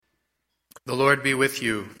The Lord be with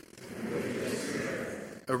you.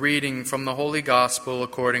 A reading from the Holy Gospel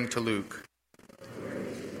according to Luke.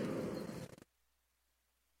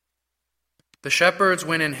 The shepherds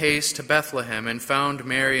went in haste to Bethlehem and found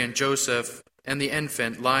Mary and Joseph and the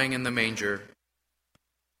infant lying in the manger.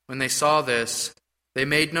 When they saw this, they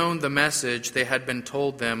made known the message they had been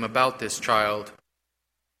told them about this child.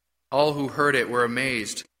 All who heard it were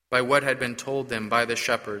amazed by what had been told them by the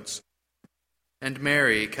shepherds. And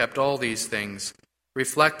Mary kept all these things,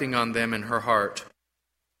 reflecting on them in her heart.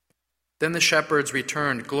 Then the shepherds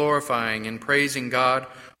returned, glorifying and praising God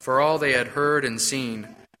for all they had heard and seen,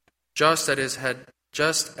 just as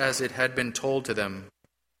it had been told to them.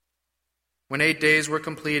 When 8 days were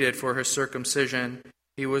completed for his circumcision,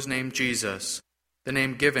 he was named Jesus, the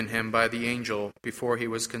name given him by the angel before he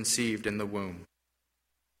was conceived in the womb.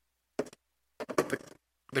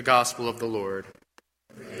 The Gospel of the Lord.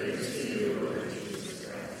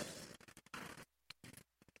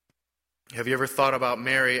 Have you ever thought about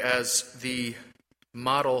Mary as the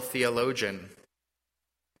model theologian?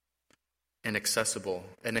 An accessible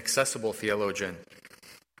theologian.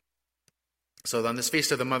 So on this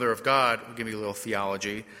Feast of the Mother of God, we'll give you a little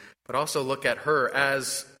theology, but also look at her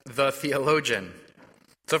as the theologian.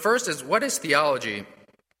 So first is, what is theology?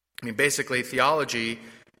 Basically, theology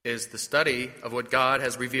is the study of what God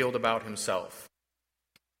has revealed about himself.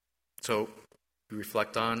 So we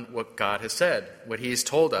reflect on what God has said, what he's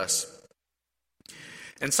told us.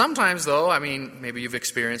 And sometimes, though, maybe you've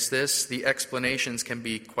experienced this, the explanations can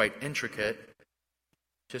be quite intricate.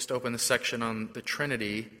 Just open the section on the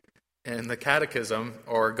Trinity in the Catechism,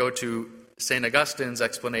 or go to St. Augustine's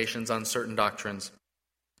explanations on certain doctrines.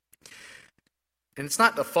 And it's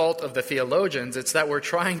not the fault of the theologians, it's that we're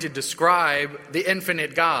trying to describe the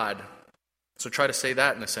infinite God. So try to say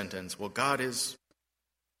that in a sentence. Well, God is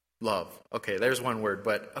love. Okay, there's one word,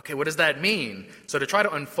 but okay, what does that mean? So to try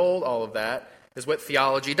to unfold all of that is what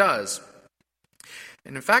theology does.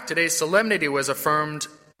 And in fact, today's solemnity was affirmed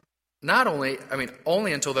only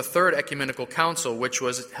until the Third Ecumenical Council, which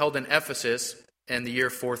was held in Ephesus in the year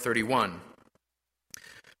 431.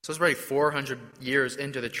 So it's already 400 years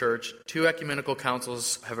into the church. 2 ecumenical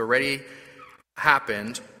councils have already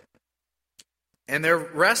happened. And they're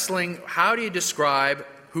wrestling, how do you describe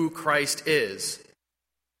who Christ is?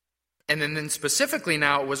 And then specifically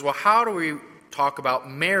now it was, well, how do we talk about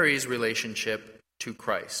Mary's relationship to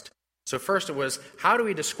Christ? So first it was, how do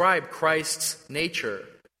we describe Christ's nature,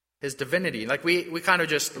 his divinity? Like we kind of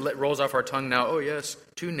just rolls off our tongue now, oh yes,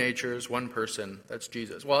 2 natures, 1 person, that's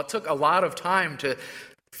Jesus. Well, it took a lot of time to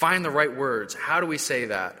find the right words. How do we say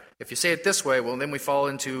that? If you say it this way, well, then we fall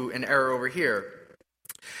into an error over here.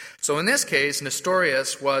 So in this case,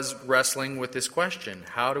 Nestorius was wrestling with this question.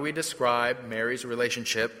 How do we describe Mary's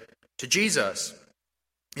relationship to Jesus?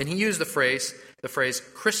 And he used the phrase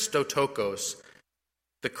Christotokos,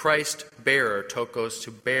 the Christ bearer, tokos,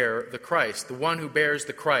 to bear the Christ, the one who bears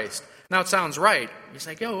the Christ. Now it sounds right. He's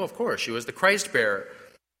like, oh, of course, she was the Christ bearer.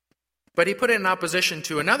 But he put it in opposition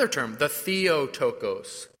to another term, the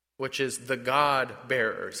Theotokos, which is the God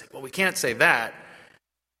bearer. He's like, well, we can't say that.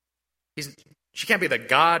 She can't be the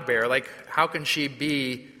God bearer. Like, how can she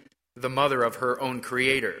be the mother of her own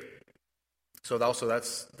creator? So also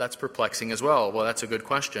that's perplexing as well. Well, that's a good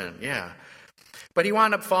question, yeah. But he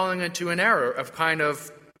wound up falling into an error of I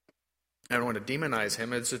don't want to demonize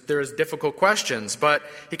him, there's difficult questions, but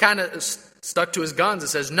he kind of stuck to his guns and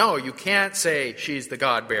says, no, you can't say she's the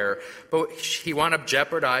God-bearer. But he wound up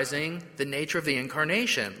jeopardizing the nature of the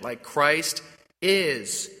incarnation. Like, Christ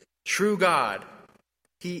is true God.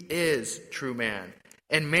 He is true man.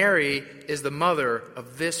 And Mary is the mother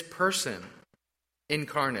of this person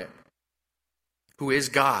incarnate, who is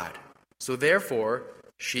God. So therefore,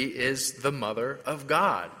 she is the mother of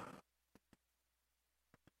God.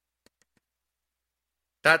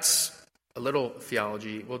 That's a little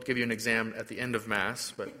theology. We'll give you an exam at the end of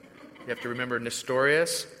Mass, but you have to remember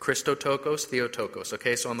Nestorius, Christotokos, Theotokos.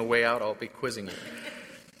 Okay, so on the way out, I'll be quizzing you.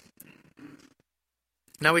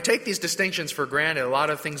 Now, we take these distinctions for granted. A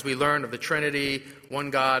lot of things we learn of the Trinity,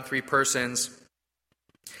 1 God, 3 persons.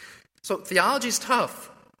 So theology is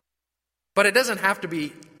tough. But it doesn't have to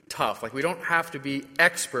be tough. Like, we don't have to be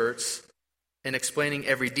experts in explaining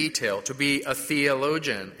every detail to be a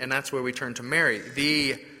theologian. And that's where we turn to Mary,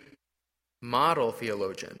 the model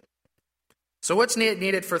theologian. So what's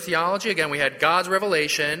needed for theology? Again, we had God's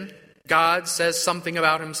revelation. God says something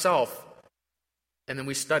about himself. And then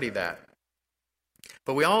we study that.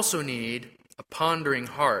 But we also need a pondering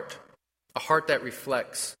heart, a heart that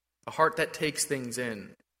reflects, a heart that takes things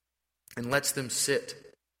in and lets them sit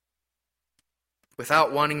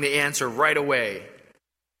without wanting the answer right away.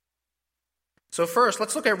 So first,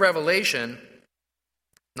 let's look at Revelation.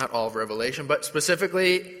 Not all of Revelation, but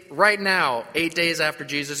specifically right now, 8 days after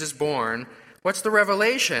Jesus is born. What's the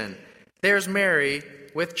revelation? There's Mary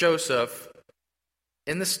with Joseph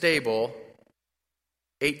in the stable,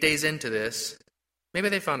 8 days into this. Maybe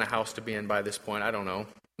they found a house to be in by this point, I don't know.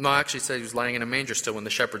 No, actually it said he was lying in a manger still when the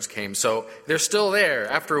shepherds came. So they're still there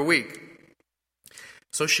after a week.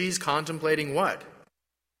 So she's contemplating what?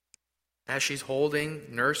 As she's holding,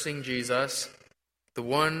 nursing Jesus, the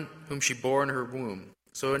one whom she bore in her womb.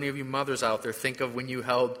 So any of you mothers out there, think of when you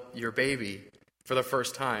held your baby for the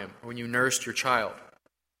first time, or when you nursed your child,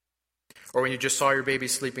 or when you just saw your baby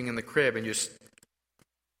sleeping in the crib and just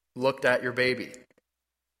looked at your baby.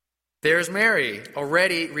 There's Mary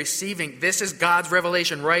already receiving, this is God's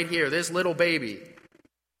revelation right here, this little baby.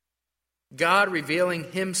 God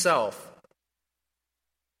revealing himself.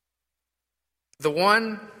 The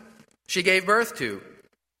one she gave birth to.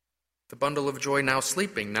 The bundle of joy now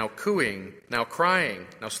sleeping, now cooing, now crying,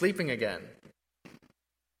 now sleeping again.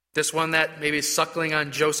 This one that maybe is suckling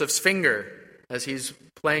on Joseph's finger as he's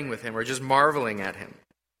playing with him or just marveling at him.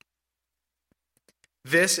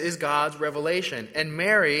 This is God's revelation. And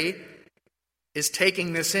Mary is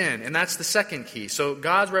taking this in. And that's the second key. So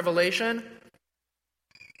God's revelation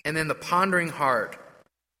and then the pondering heart.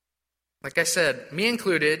 Like I said, me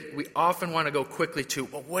included, we often want to go quickly to,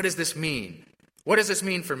 well, what does this mean? What does this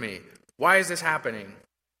mean for me? Why is this happening?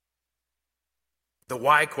 The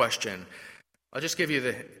why question. I'll just give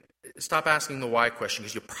you stop asking the why question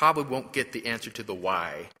because you probably won't get the answer to the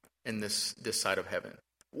why in this side of heaven.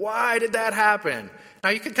 Why did that happen?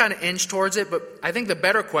 Now you can kind of inch towards it, but I think the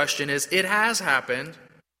better question is, it has happened.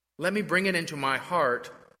 Let me bring it into my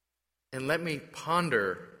heart and let me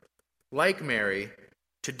ponder, like Mary,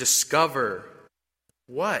 to discover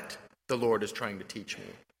what the Lord is trying to teach me.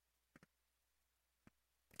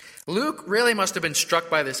 Luke really must have been struck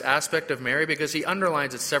by this aspect of Mary because he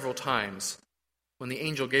underlines it several times. When the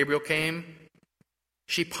angel Gabriel came,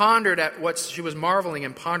 she pondered at what she was marveling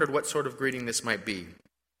and pondered what sort of greeting this might be.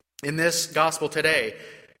 In this gospel today,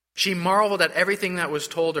 she marveled at everything that was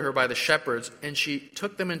told to her by the shepherds, and she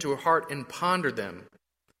took them into her heart and pondered them.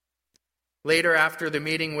 Later, after the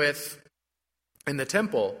meeting in the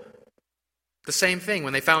temple, the same thing.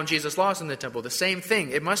 When they found Jesus lost in the temple, the same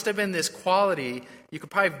thing. It must have been this quality, you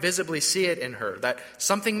could probably visibly see it in her, that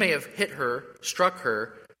something may have hit her, struck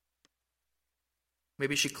her.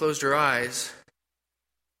 Maybe she closed her eyes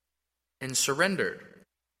and surrendered.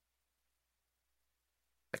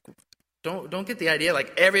 Like, don't get the idea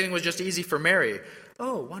like everything was just easy for Mary.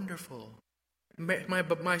 Oh, wonderful.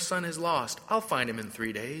 My son is lost. I'll find him in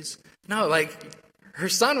 3 days. No, like her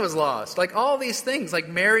son was lost. Like all these things. Like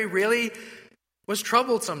Mary really was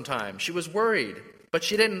troubled sometimes. She was worried, but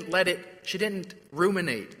she didn't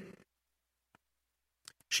ruminate.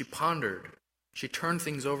 She pondered. She turned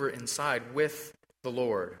things over inside with the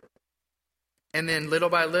Lord. And then little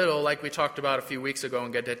by little, like we talked about a few weeks ago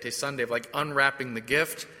on Gaudete Sunday, of like unwrapping the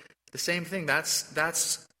gift, the same thing. That's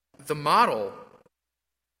the model.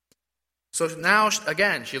 So now,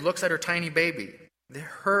 again, she looks at her tiny baby.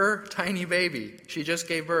 Her tiny baby. She just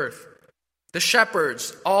gave birth. The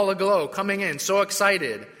shepherds, all aglow, coming in, so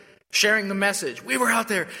excited, sharing the message. We were out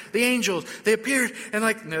there. The angels, they appeared. And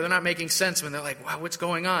like, no, they're not making sense when they're like, wow, what's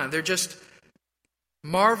going on? They're just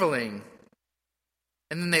marveling.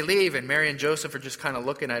 And then they leave, and Mary and Joseph are just kind of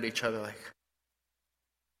looking at each other like,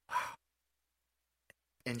 wow.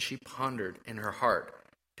 And she pondered in her heart.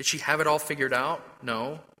 Did she have it all figured out?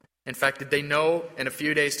 No. In fact, did they know in a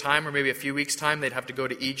few days' time or maybe a few weeks' time they'd have to go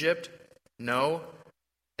to Egypt? No.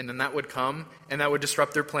 And then that would come, and that would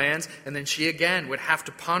disrupt their plans, and then she again would have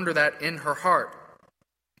to ponder that in her heart.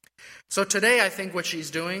 So today, I think what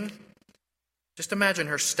she's doing, just imagine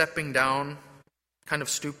her stepping down, kind of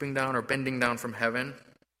stooping down or bending down from heaven.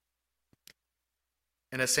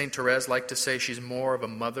 And as St. Therese liked to say, she's more of a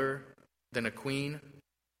mother than a queen.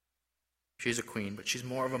 She's a queen, but she's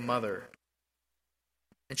more of a mother.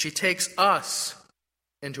 And she takes us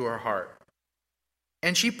into her heart.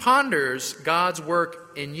 And she ponders God's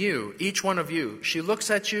work in you, each one of you. She looks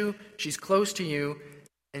at you, she's close to you,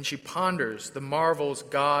 and she ponders the marvels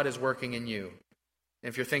God is working in you. And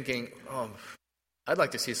if you're thinking, oh, I'd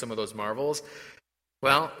like to see some of those marvels,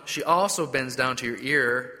 well, she also bends down to your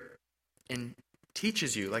ear and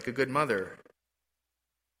teaches you like a good mother.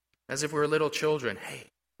 As if we were little children. Hey,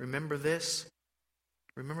 remember this?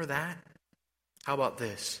 Remember that? How about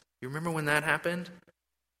this? You remember when that happened?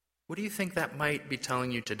 What do you think that might be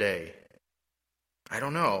telling you today? I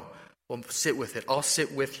don't know. Well, sit with it. I'll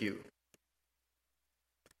sit with you.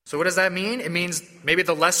 So what does that mean? It means maybe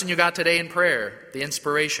the lesson you got today in prayer, the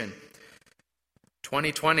inspiration.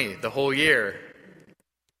 2020, the whole year.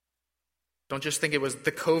 Don't just think it was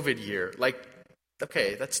the COVID year.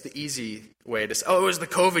 Okay, that's the easy way to say, it was the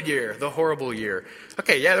COVID year, the horrible year.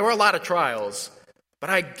 Okay, yeah, there were a lot of trials, but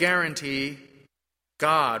I guarantee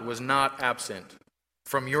God was not absent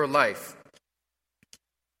from your life.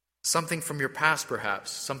 Something from your past,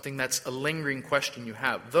 perhaps, something that's a lingering question you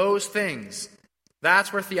have. Those things,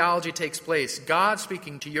 that's where theology takes place. God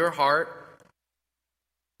speaking to your heart,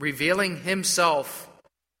 revealing himself,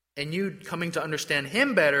 and you coming to understand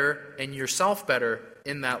him better and yourself better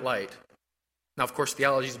in that light. Now, of course,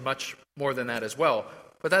 theology is much more than that as well,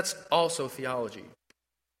 but that's also theology.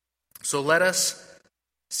 So let us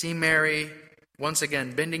see Mary once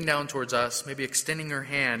again bending down towards us, maybe extending her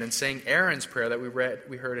hand and saying Aaron's prayer that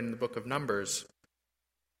we heard in the book of Numbers.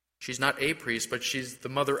 She's not a priest, but she's the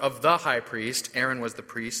mother of the high priest. Aaron was the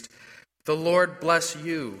priest. The Lord bless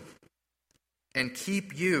you and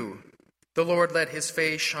keep you. The Lord let his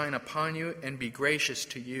face shine upon you and be gracious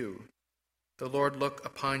to you. The Lord look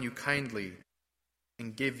upon you kindly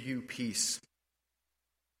and give you peace.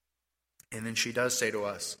 And then she does say to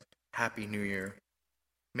us, Happy New Year.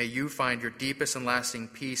 May you find your deepest and lasting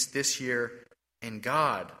peace this year in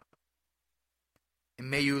God. And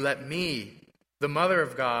may you let me, the Mother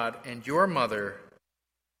of God, and your mother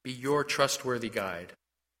be your trustworthy guide.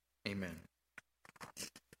 Amen.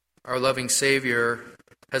 Our loving Savior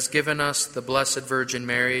has given us the Blessed Virgin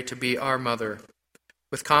Mary to be our mother.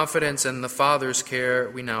 With confidence in the Father's care,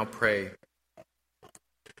 we now pray.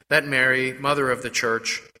 That Mary, Mother of the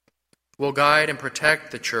Church, will guide and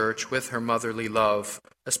protect the Church with her motherly love,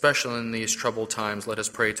 especially in these troubled times. Let us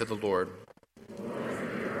pray to the Lord.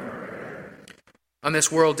 On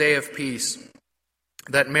this World Day of Peace,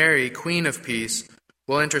 that Mary, Queen of Peace,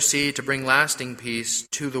 will intercede to bring lasting peace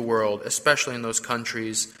to the world, especially in those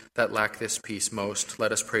countries that lack this peace most.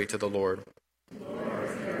 Let us pray to the Lord.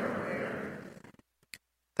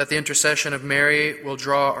 That the intercession of Mary will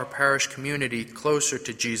draw our parish community closer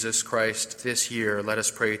to Jesus Christ this year. Let us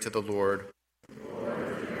pray to the Lord.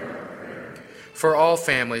 For all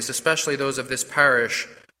families, especially those of this parish,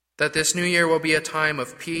 that this new year will be a time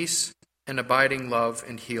of peace and abiding love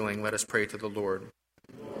and healing. Let us pray to the Lord.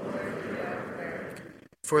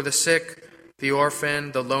 For the sick, the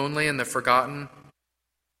orphan, the lonely, and the forgotten,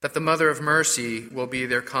 that the Mother of Mercy will be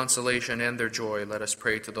their consolation and their joy. Let us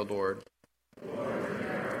pray to the Lord.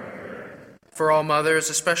 For all mothers,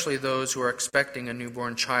 especially those who are expecting a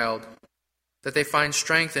newborn child, that they find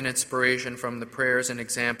strength and inspiration from the prayers and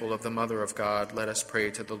example of the Mother of God, let us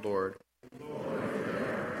pray to the Lord.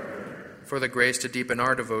 For the grace to deepen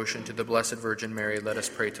our devotion to the Blessed Virgin Mary, let us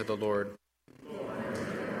pray to the Lord.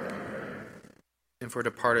 And for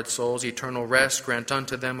departed souls, eternal rest grant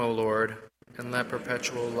unto them, O Lord, and let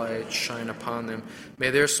perpetual light shine upon them.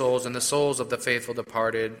 May their souls and the souls of the faithful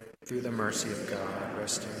departed, through the mercy of God,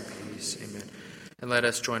 rest in peace. Amen. And let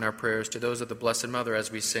us join our prayers to those of the Blessed Mother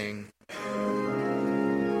as we sing.